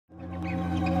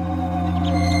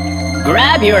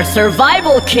Grab your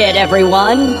survival kit,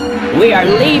 everyone! We are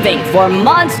leaving for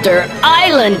Monster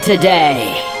Island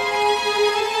today!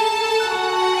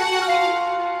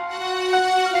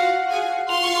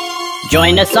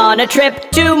 Join us on a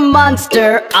trip to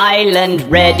Monster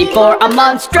Island, ready for a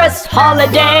monstrous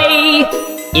holiday!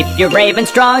 If you're brave and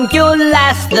strong, you'll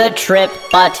last the trip,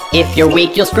 but if you're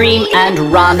weak, you'll scream and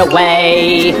run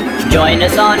away. Join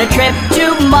us on a trip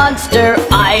to Monster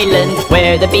Island,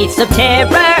 where the beasts of terror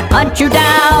hunt you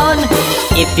down.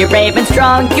 If you're brave and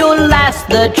strong, you'll last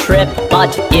the trip,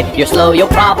 but if you're slow, you'll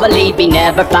probably be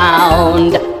never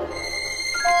found.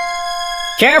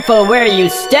 Careful where you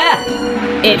step!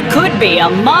 It could be a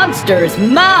monster's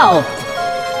mouth!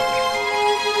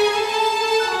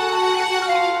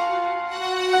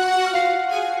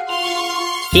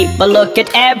 Keep a look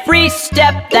at every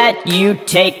step that you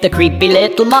take. The creepy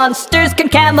little monsters can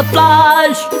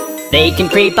camouflage. They can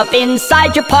creep up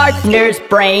inside your partner's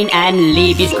brain and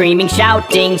leave you screaming,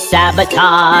 shouting,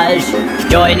 sabotage.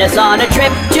 Join us on a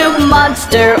trip to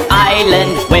Monster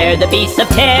Island, where the beasts of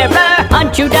terror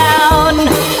hunt you down.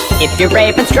 If you're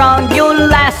brave and strong, you'll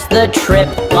last the trip,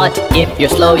 but if you're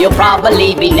slow, you'll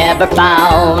probably be never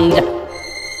found.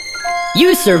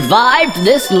 You survived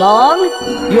this long?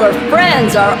 Your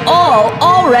friends are all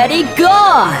already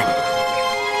gone!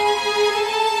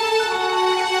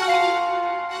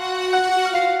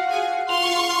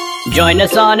 Join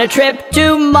us on a trip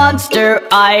to Monster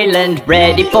Island,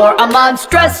 ready for a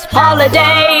monstrous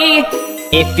holiday!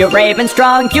 If you're brave and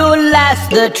strong, you'll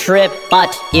last the trip,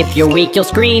 but if you're weak, you'll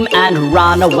scream and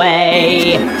run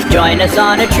away. Join us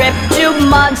on a trip to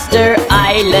Monster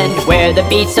Island, where the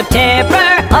beasts of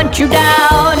terror hunt you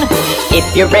down.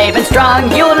 If you're brave and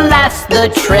strong, you'll last the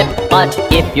trip, but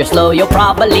if you're slow, you'll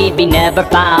probably be never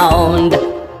found.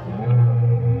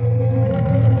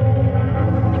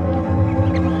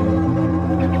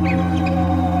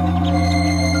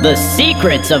 The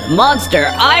secrets of Monster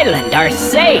Island are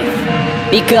safe,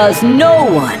 because no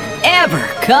one ever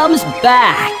comes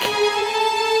back.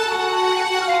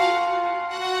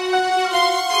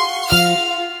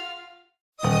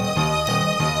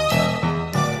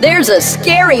 There's a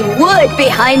scary wood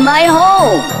behind my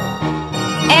home,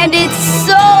 and it's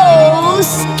so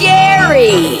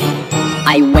scary.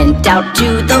 I went out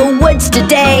to the woods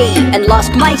today and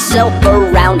lost myself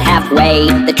around halfway.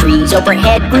 The trees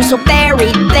overhead grew so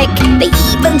very thick, they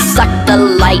even sucked the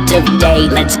light of day.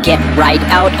 Let's get right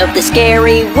out of the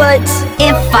scary woods.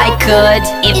 If I could,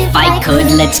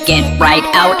 let's get right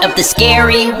out of the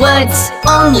scary woods.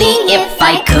 Only if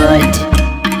I could.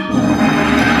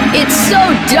 It's so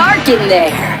dark in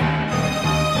there.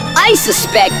 I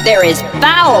suspect there is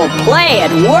foul play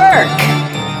at work.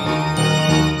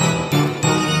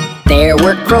 There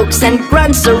were croaks and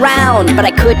grunts around, but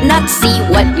I could not see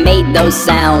what made those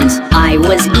sounds. I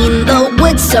was in the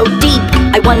woods so deep,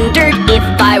 I wondered if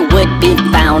I would be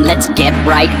found. Let's get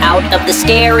right out of the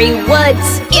scary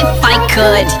woods. If I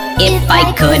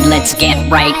could, let's get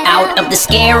right out of the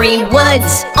scary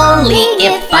woods. Only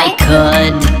if I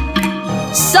could.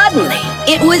 Suddenly,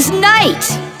 it was night.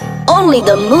 Only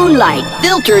the moonlight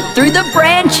filtered through the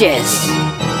branches.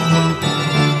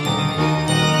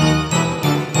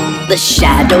 The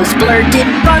shadows blurred in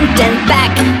front and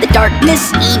back. The darkness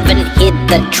even hid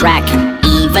the track.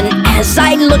 Even as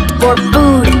I looked for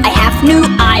food, I half knew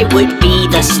I would be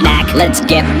the snack. Let's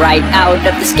get right out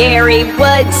of the scary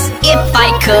woods. If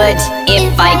I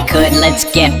could, let's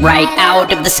get right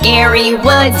out of the scary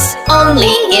woods.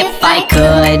 Only if I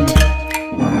could.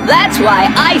 That's why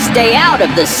I stay out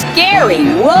of the scary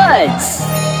woods.